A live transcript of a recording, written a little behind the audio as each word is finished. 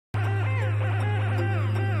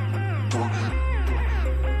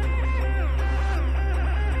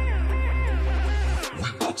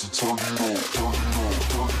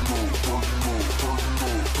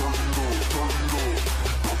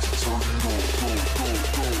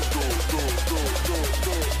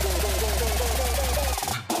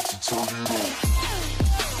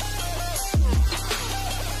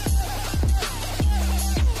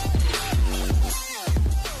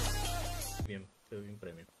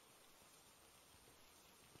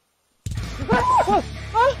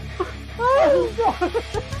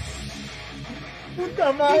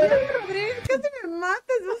Puta madre. Casi me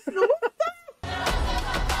matas, de susto.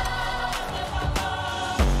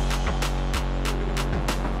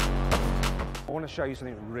 I want to show you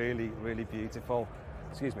something really, really beautiful.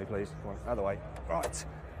 Excuse me, please. Come on, out of the way. Right.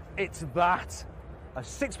 It's that. A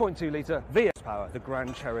 6.2 litre VS power, the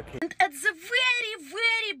Grand Cherokee. And at the very,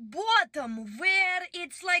 very bottom, where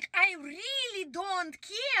it's like I really don't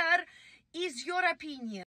care, is your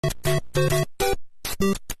opinion.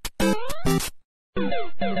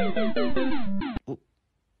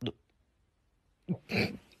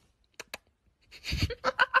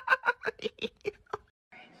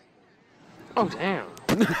 Oh, damn.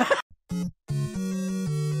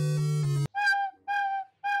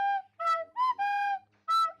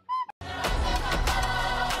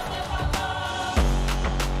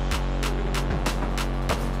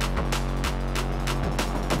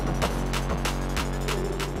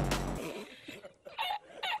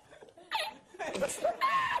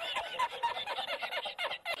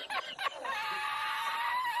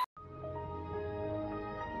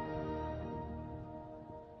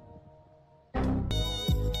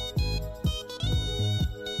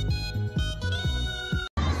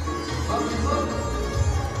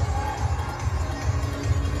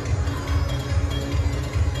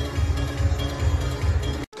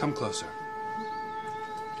 Come closer.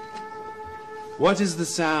 What is the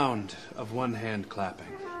sound of one hand clapping?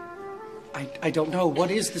 I don't know. What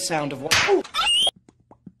is the sound of one? Oh!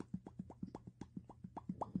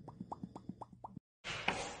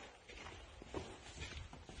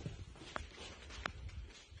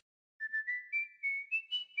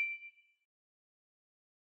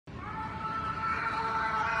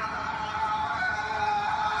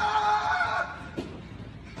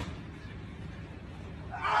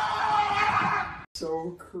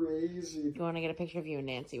 So crazy. You want to get a picture of you and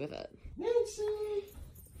Nancy with it? Nancy!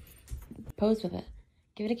 Pose with it.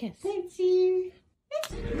 Give it a kiss. Nancy!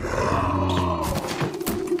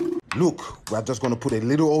 Look, we're just gonna put a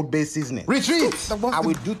little Old Bay seasoning. Retreat! I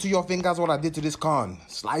will do to your fingers what I did to this corn.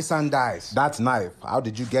 Slice and dice. That knife. How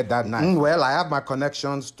did you get that knife? Well, I have my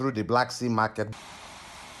connections through the Black Sea market.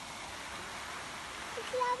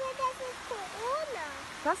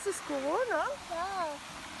 Das ist Corona? Ja.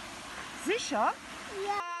 Sicher?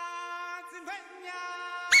 Ja.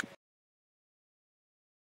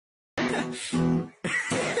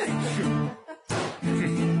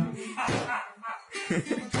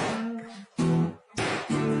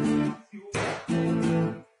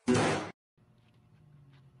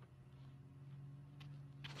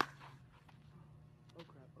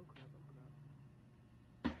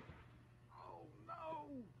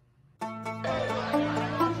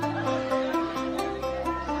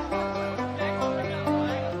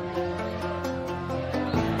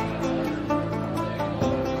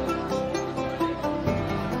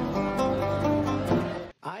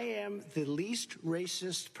 The least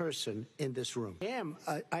racist person in this room.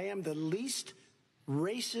 I am the least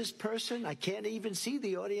racist person. I can't even see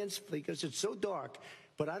the audience because it's so dark,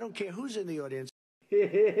 but I don't care who's in the audience.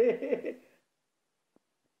 This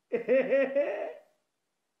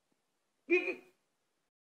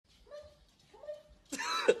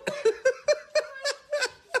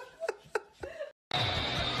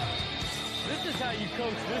is how you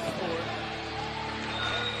coach this sport.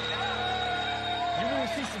 You really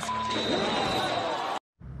see some...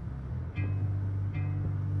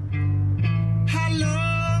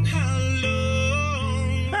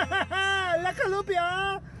 La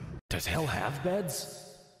Calupia! Does hell have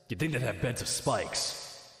beds? You'd think they'd have beds of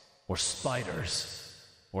spikes. Or spiders.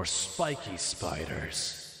 Or spiky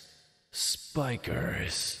spiders.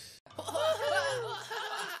 Spikers.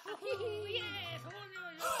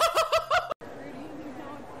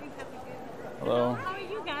 Hello. How are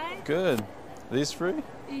you guys? Good. Are these free?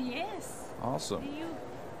 Yes. Awesome.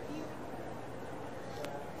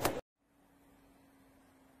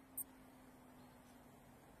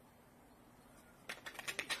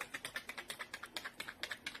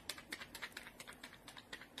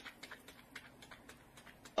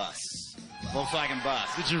 Bus. Volkswagen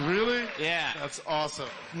bus. Did you really? Yeah. That's awesome.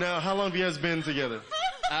 Now, how long have you guys been together?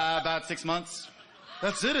 About 6 months.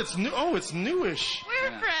 That's it? It's new? Oh, it's newish. We're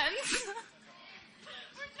friends.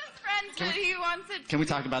 We're just friends, but he wants it. Can we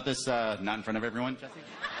talk about this not in front of everyone, Jesse?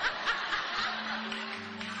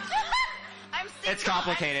 I'm single. It's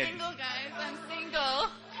complicated. I'm single, guys. I'm single.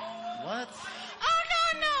 What? Oh,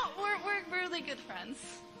 no. We're really good friends.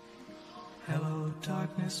 Hello,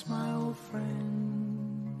 darkness, my old friend.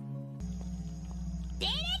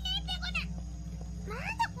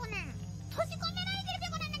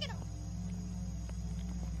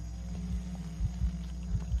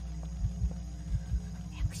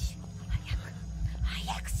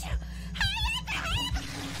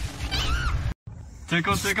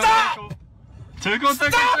 Tickle, tickle, Stop! tickle. Tickle,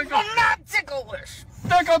 tickle, Stop! tickle. I'm not ticklish!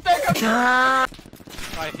 Tickle, tickle.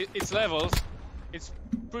 Right, it's levels. It's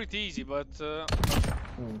pretty easy, but.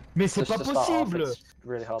 Mais c'est pas possible.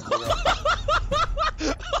 Really hard.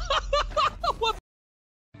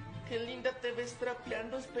 Qué linda te ves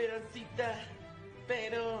trapeando, Esperancita.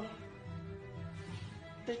 Pero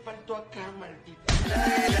te faltó acá, maldita.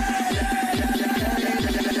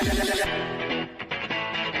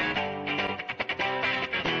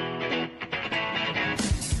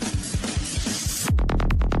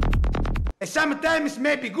 Sometimes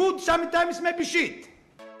may be good, sometimes may be shit.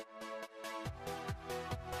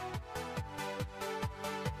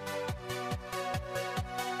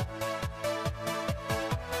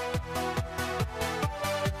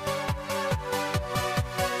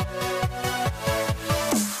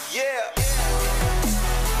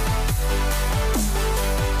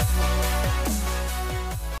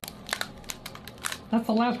 That's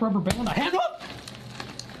the last rubber band I had.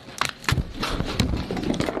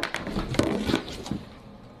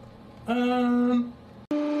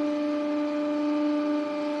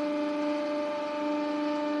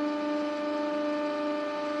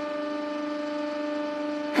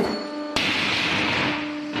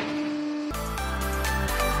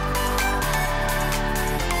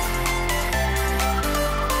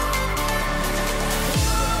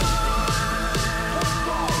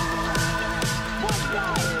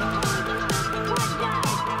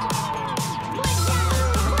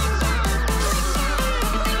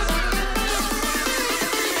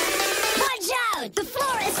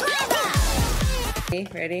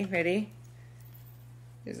 Ready?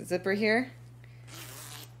 There's a zipper here.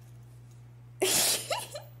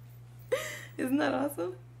 Isn't that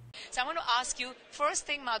awesome? So I want to ask you, first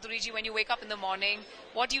thing, Madhuriji, when you wake up in the morning,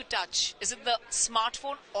 what do you touch? Is it the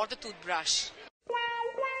smartphone or the toothbrush?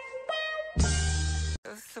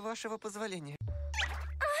 С вашего позволения.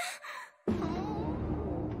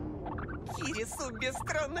 Кирису, без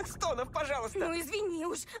странных стонов, пожалуйста. Ну извини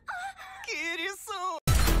уж. Кирису!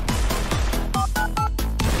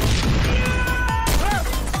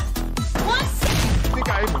 I think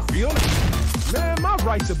I even feel it. Man, my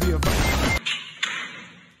right to be a... I'm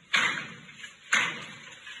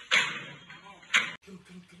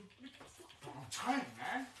trying,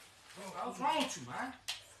 man. What's wrong with you, man?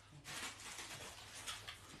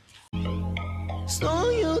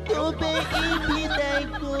 Sonho都被一笔带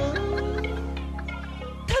过。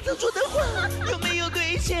他曾说的话有没有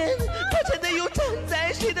兑现？他真的又站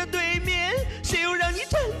在谁的对面？谁又让你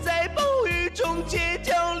站在暴雨中街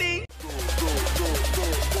角里？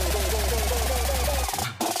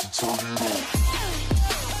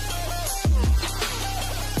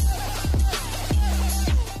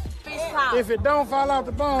 If it don't fall out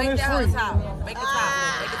the bone, it's free. Make it top. Make it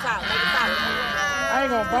top. I ain't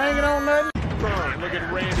gonna bang it on nothing. Look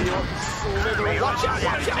at Randy Orton slithering. Watch out,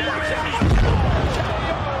 watch out, watch out!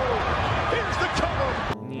 Here's the cover!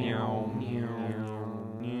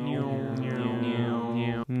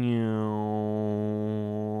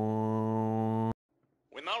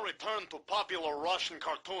 We now return to popular Russian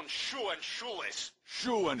cartoon Shoe and Shoeless.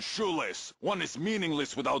 Shoe and shoeless. One is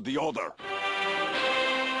meaningless without the other.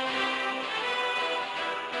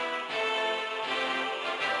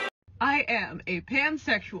 I am a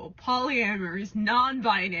pansexual, polyamorous,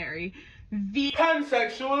 non-binary,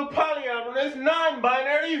 Pansexual, polyamorous,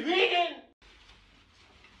 non-binary, vegan.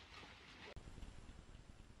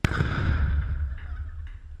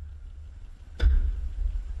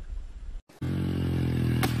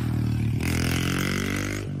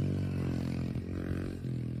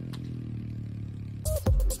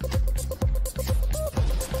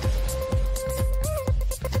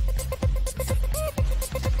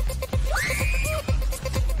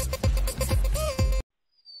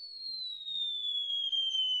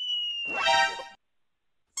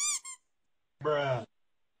 Bruh.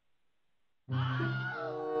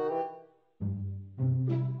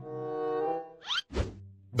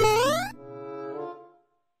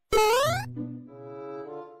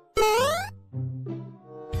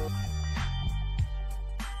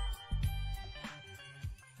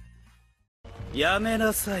やめ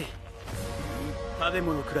なさい。食べ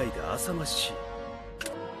物くらいで浅ましい。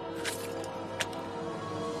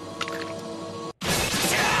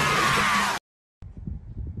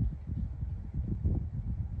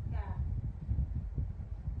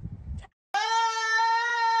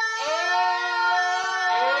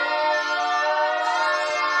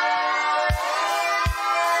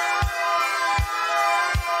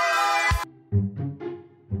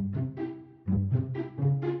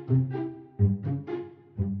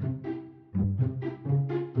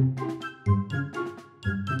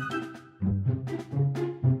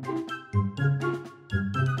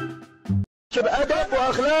بأدب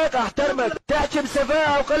وأخلاق أحترمك، تحكي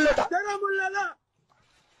بسفاهة وقلة احترم ولا لا؟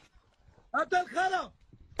 هات الخرا،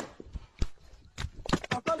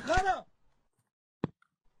 هات الخرا،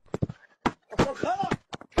 هات الخرا،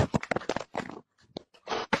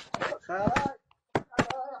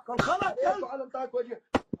 الخرا كلب على انطاك وجه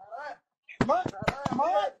حمار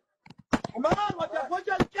حمار حمار وجه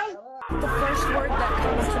وجه الكلب. The first word that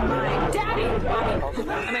comes to mind, Daddy.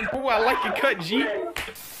 And then, oh, I like your cut, G.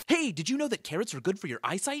 Hey, did you know that carrots are good for your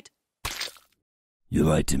eyesight? You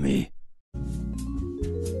lied to me.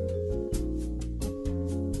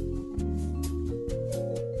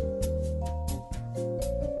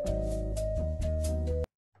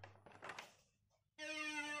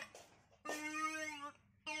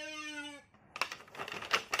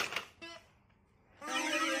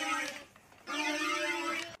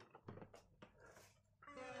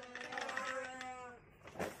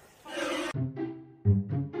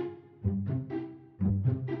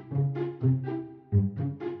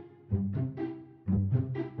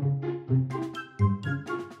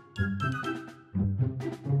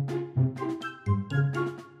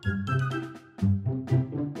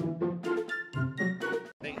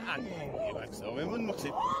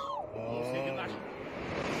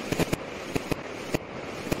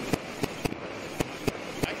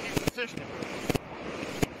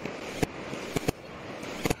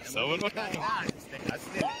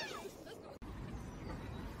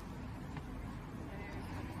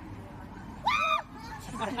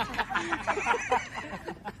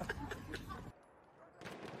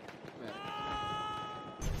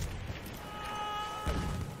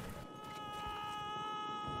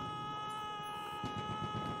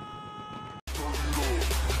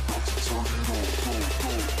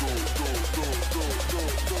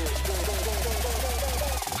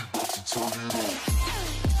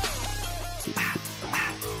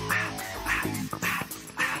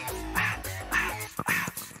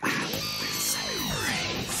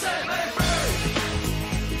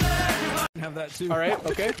 Have that too. All right,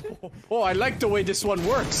 okay. Oh, I like the way this one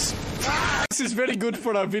works. This is very good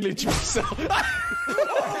for our village. So.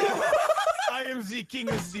 I am the king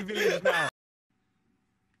of the village now.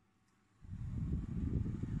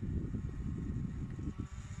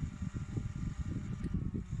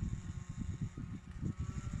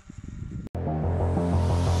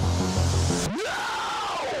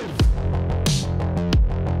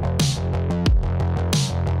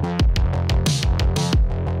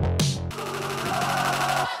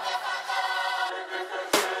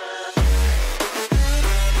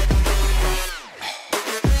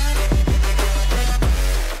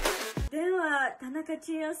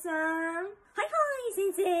千代さん。はいはい、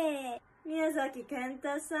先生。宮崎健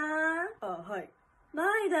太さん。あ、はい。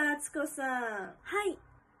前田敦子さん。はい。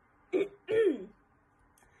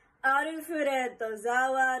アルフレッド、ザ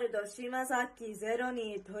ワールド、島崎、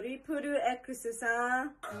02、トリプル X さ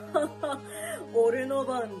ん。俺の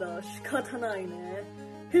番だ、仕方ないね。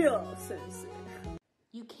いや、先生。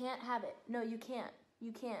You can't have it. No, you can't.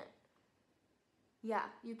 You can't. Yeah,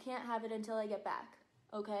 you can't have it until I get back.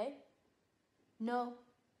 Okay? No.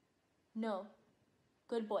 No.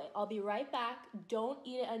 Good boy. I'll be right back. Don't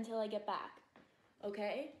eat it until I get back.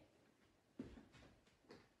 Okay?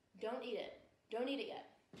 Don't eat it. Don't eat it yet.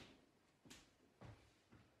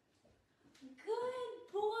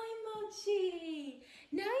 Good boy, Mochi.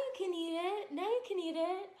 Now you can eat it. Now you can eat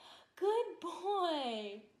it. Good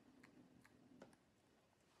boy.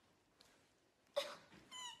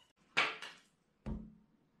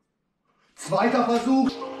 Zweiter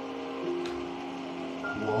Versuch.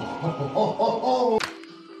 Wow.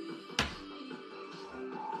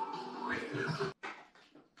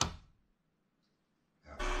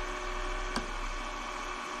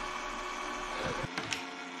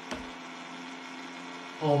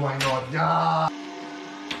 Oh mein Gott, ja!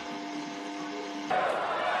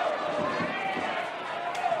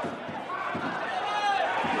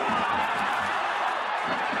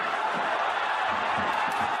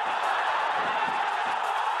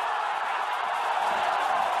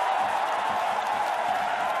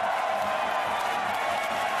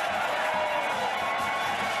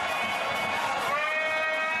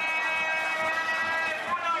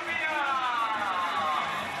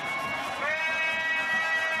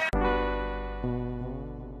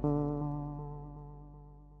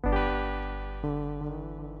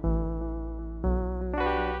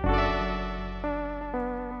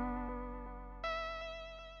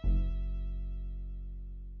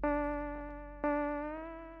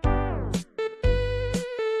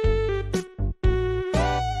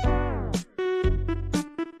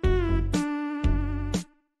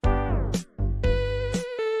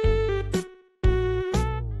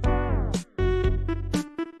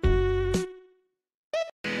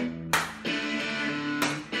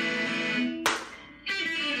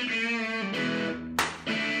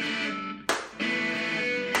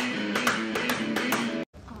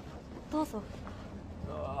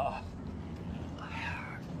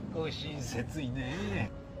 親切いね。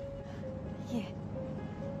いえ。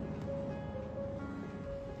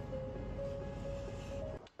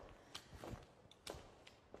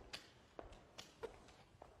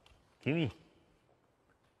君、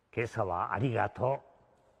今朝はありがと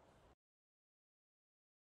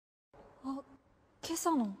あ、今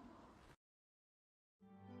朝の。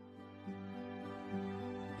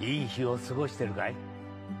いい日を過ごしてるかい？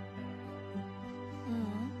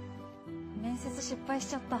面接失敗し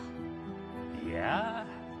ちゃった。いや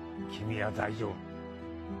ー、君は大丈夫。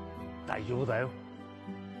大丈夫だよ。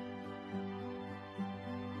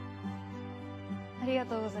ありが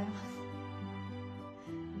とうございます。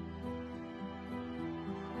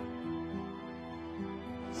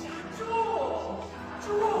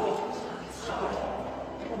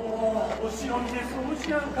お忍びで掃除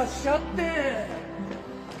なんかしちゃって。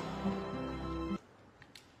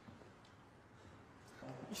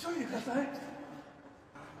急いでください。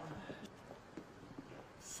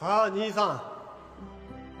さあ兄さ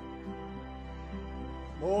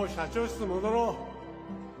ん、もう社長室戻ろう。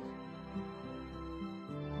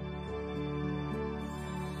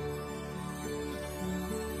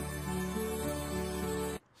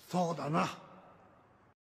そうだな。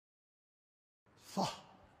さあ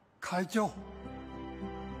会長、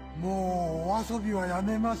もうお遊びはや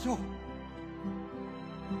めましょう。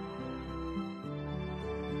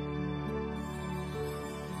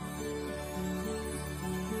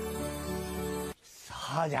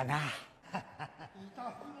そうじゃな。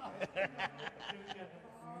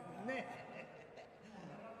ね。